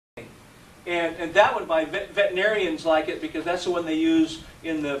And that one, by veterinarians like it because that's the one they use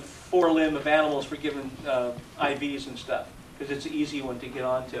in the forelimb of animals for giving IVs and stuff, because it's an easy one to get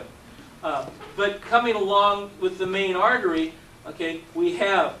onto. But coming along with the main artery, okay, we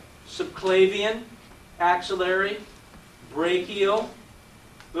have subclavian, axillary, brachial,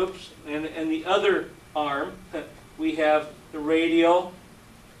 and the other arm, we have the radial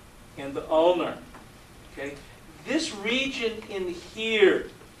and the ulnar. Okay, this region in here,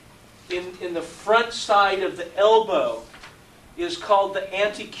 in the front side of the elbow, is called the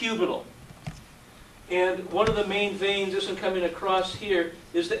antecubital. And one of the main veins, this one coming across here,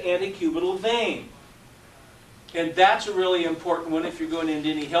 is the antecubital vein. And that's a really important one if you're going into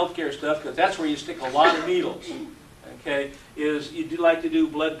any healthcare stuff, because that's where you stick a lot of needles. Okay, is you do like to do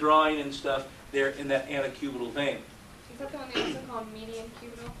blood drawing and stuff there in that antecubital vein. Is that the one they also call median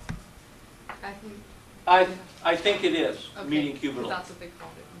cubital? I think it is, okay. Median cubital. That's what they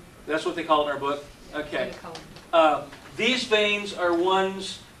called it. That's what they call it in our book? Okay. These veins are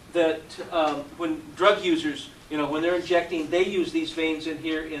ones that when drug users, when they're injecting, they use these veins in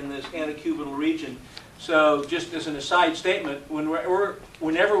here in this antecubital region. So just as an aside statement,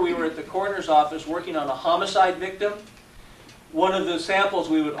 whenever we were at the coroner's office working on a homicide victim, one of the samples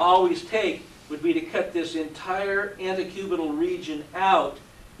we would always take would be to cut this entire antecubital region out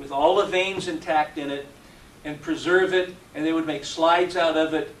with all the veins intact in it and preserve it, and they would make slides out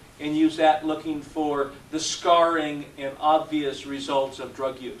of it and use that looking for the scarring and obvious results of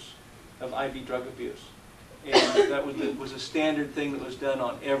drug use, of IV drug abuse. And that was a standard thing that was done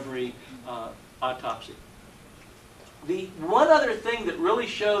on every autopsy. The one other thing that really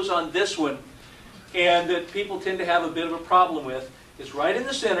shows on this one, and that people tend to have a bit of a problem with, is right in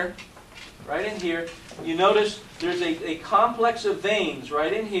the center, right in here. You notice there's a complex of veins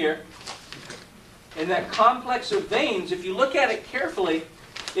right in here. And that complex of veins, if you look at it carefully,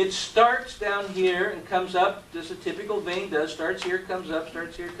 it starts down here and comes up, as a typical vein does, starts here, comes up,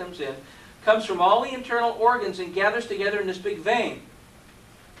 starts here, comes in, comes from all the internal organs and gathers together in this big vein.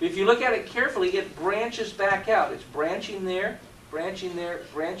 If you look at it carefully, it branches back out. It's branching there, branching there,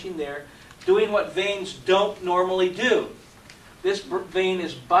 branching there, doing what veins don't normally do. This vein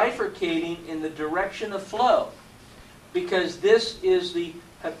is bifurcating in the direction of flow because this is the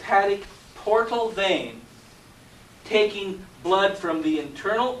hepatic portal vein taking blood from the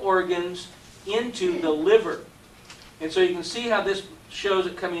internal organs into the liver. And so you can see how this shows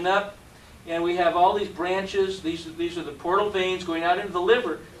it coming up, and we have all these branches. These are the portal veins going out into the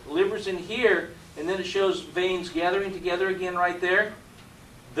liver. The liver's in here, and then it shows veins gathering together again right there.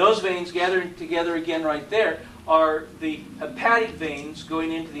 Those veins gathering together again right there are the hepatic veins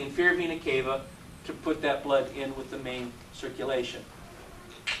going into the inferior vena cava to put that blood in with the main circulation.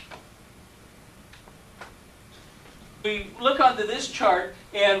 We look onto this chart,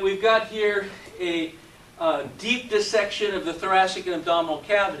 and we've got here a deep dissection of the thoracic and abdominal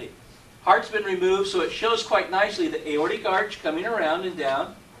cavity. Heart's been removed, so it shows quite nicely the aortic arch coming around and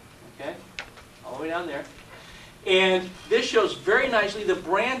down, okay, all the way down there. And this shows very nicely the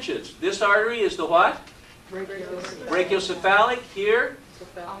branches. This artery is the what? Brachiocephalic here.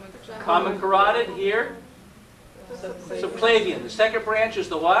 Common carotid here. Subclavian. The second branch is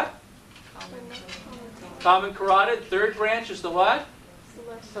the what? Common carotid. Third branch is the what?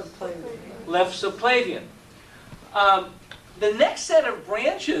 Left subclavian. The next set of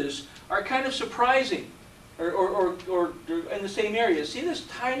branches are kind of surprising, or in the same area. See this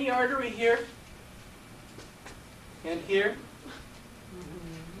tiny artery here? And here?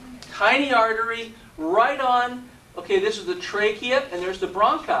 Tiny artery right on, okay, this is the trachea, and there's the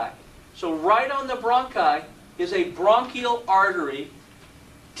bronchi. So right on the bronchi is a bronchial artery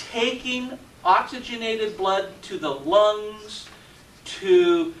taking oxygenated blood to the lungs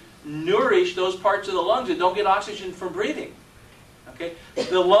to nourish those parts of the lungs that don't get oxygen from breathing. Okay?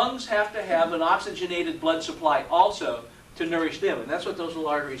 The lungs have to have an oxygenated blood supply also to nourish them, and that's what those little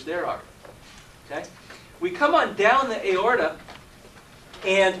arteries there are. Okay? We come on down the aorta,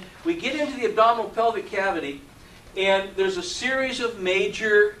 and we get into the abdominal pelvic cavity, and there's a series of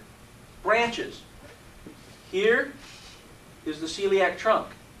major branches. Here is the celiac trunk.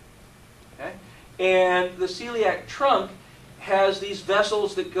 Okay? And the celiac trunk has these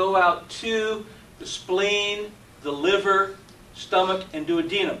vessels that go out to the spleen, the liver, stomach, and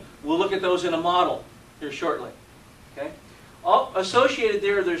duodenum. We'll look at those in a model here shortly. Okay? All associated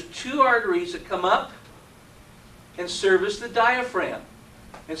there, there's two arteries that come up and service the diaphragm.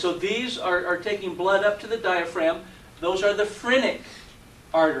 And so these are taking blood up to the diaphragm. Those are the phrenic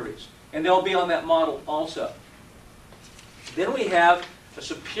arteries. And they'll be on that model also. Then we have a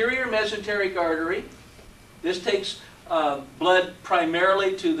superior mesenteric artery. This takes blood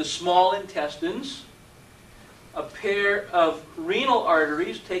primarily to the small intestines, a pair of renal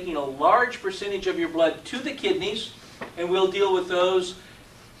arteries taking a large percentage of your blood to the kidneys, and we'll deal with those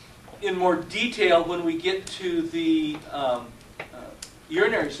in more detail when we get to the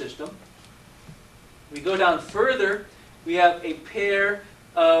urinary system. We go down further, we have a pair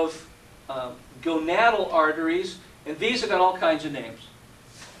of gonadal arteries, and these have got all kinds of names.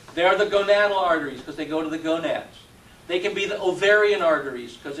 They are the gonadal arteries because they go to the gonads. They can be the ovarian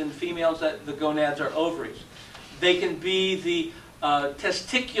arteries because in females the gonads are ovaries. They can be the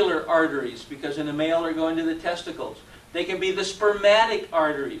testicular arteries because in a male they're going to the testicles. They can be the spermatic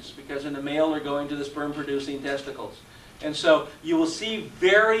arteries because in a male they're going to the sperm-producing testicles. And so you will see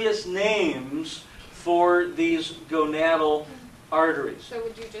various names for these gonadal arteries. So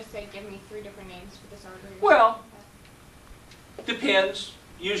would you just say, give me 3 different names for this artery? Well, depends.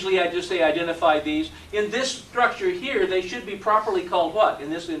 Usually I just say identify these. In this structure here, they should be properly called what in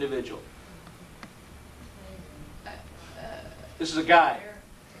this individual? This is a guy.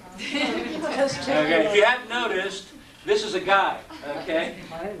 Okay, if you hadn't noticed, this is a guy. Okay.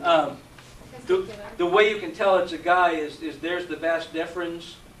 The way you can tell it's a guy is there's the vas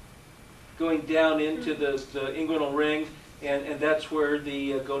deferens going down into the inguinal ring, and that's where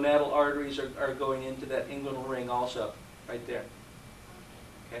the gonadal arteries are going into that inguinal ring also, right there.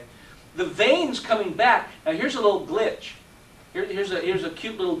 Okay. The veins coming back. Now here's a little glitch. Here's a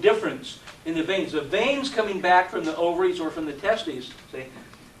cute little difference in the veins. The veins coming back from the ovaries or from the testes. See,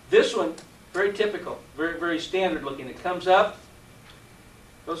 this one very typical, very standard looking. It comes up,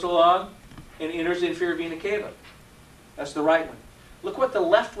 goes along, and enters the inferior vena cava. That's the right one. Look what the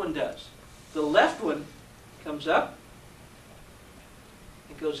left one does. The left one comes up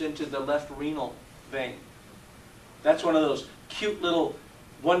and goes into the left renal vein. That's one of those cute little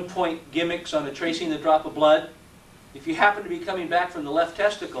one-point gimmicks on the tracing the drop of blood. If you happen to be coming back from the left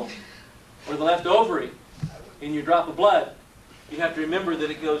testicle or the left ovary in your drop of blood, you have to remember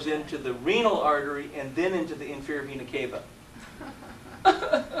that it goes into the renal artery and then into the inferior vena cava.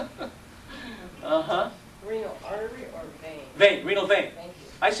 Uh-huh. Renal artery or vein? Vein, renal vein. Thank you.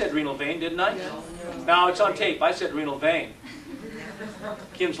 I said renal vein, didn't I? No. No, it's on tape. I said renal vein.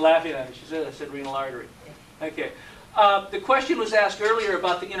 Kim's laughing at me. She said I said renal artery. Okay. The question was asked earlier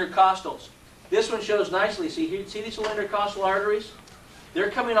about the intercostals. This one shows nicely. See these little intercostal arteries? They're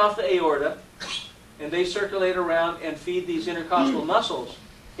coming off the aorta, and they circulate around and feed these intercostal muscles.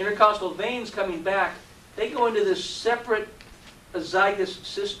 Intercostal veins coming back, they go into this separate azygous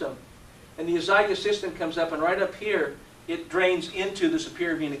system. And the azygous system comes up, and right up here, it drains into the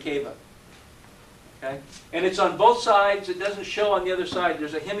superior vena cava. Okay? And it's on both sides. It doesn't show on the other side.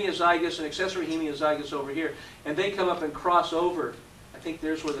 There's a hemiazygous and accessory hemiazygous over here. And they come up and cross over. I think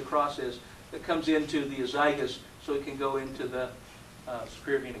there's where the cross is. That comes into the azygous so it can go into the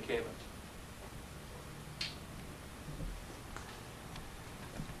superior vena cava.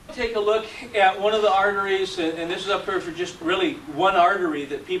 Take a look at one of the arteries, and this is up here for just really one artery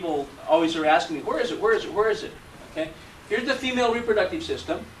that people always are asking me, where is it, where is it, where is it? Okay? Here's the female reproductive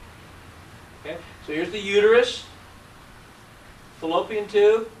system. Okay? So here's the uterus, fallopian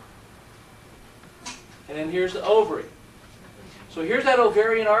tube, and then here's the ovary. So here's that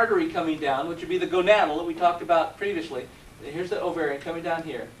ovarian artery coming down, which would be the gonadal that we talked about previously. Here's the ovarian coming down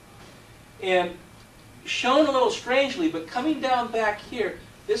here. And shown a little strangely, but coming down back here,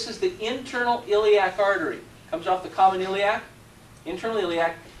 this is the internal iliac artery. Comes off the common iliac, internal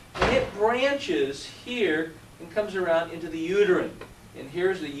iliac, and it branches here and comes around into the uterine. And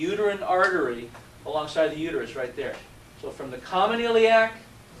here's the uterine artery alongside the uterus right there. So from the common iliac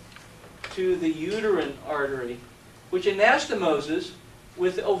to the uterine artery, which anastomoses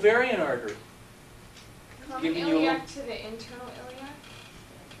with the ovarian artery. Common iliac to the internal iliac?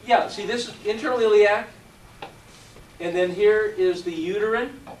 Yeah, see this is internal iliac, and then here is the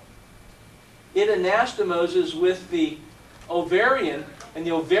uterine. It anastomoses with the ovarian, and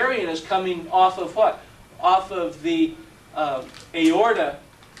the ovarian is coming off of what? Off of the aorta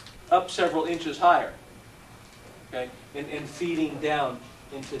up several inches higher. Okay, and feeding down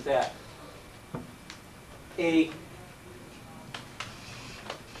into that.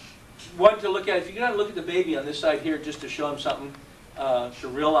 One to look at, if you're going to look at the baby on this side here just to show him something, to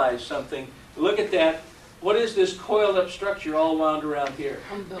realize something, look at that. What is this coiled up structure all wound around here?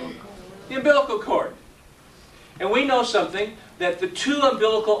 Umbilical. The umbilical cord. And we know something, that the 2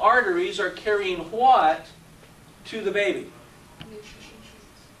 umbilical arteries are carrying what to the baby?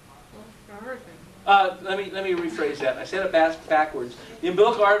 Let me rephrase that. I said it backwards. The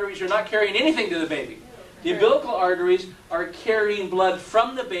umbilical arteries are not carrying anything to the baby. The umbilical arteries are carrying blood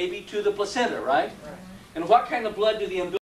from the baby to the placenta, right? And what kind of blood do the umbilical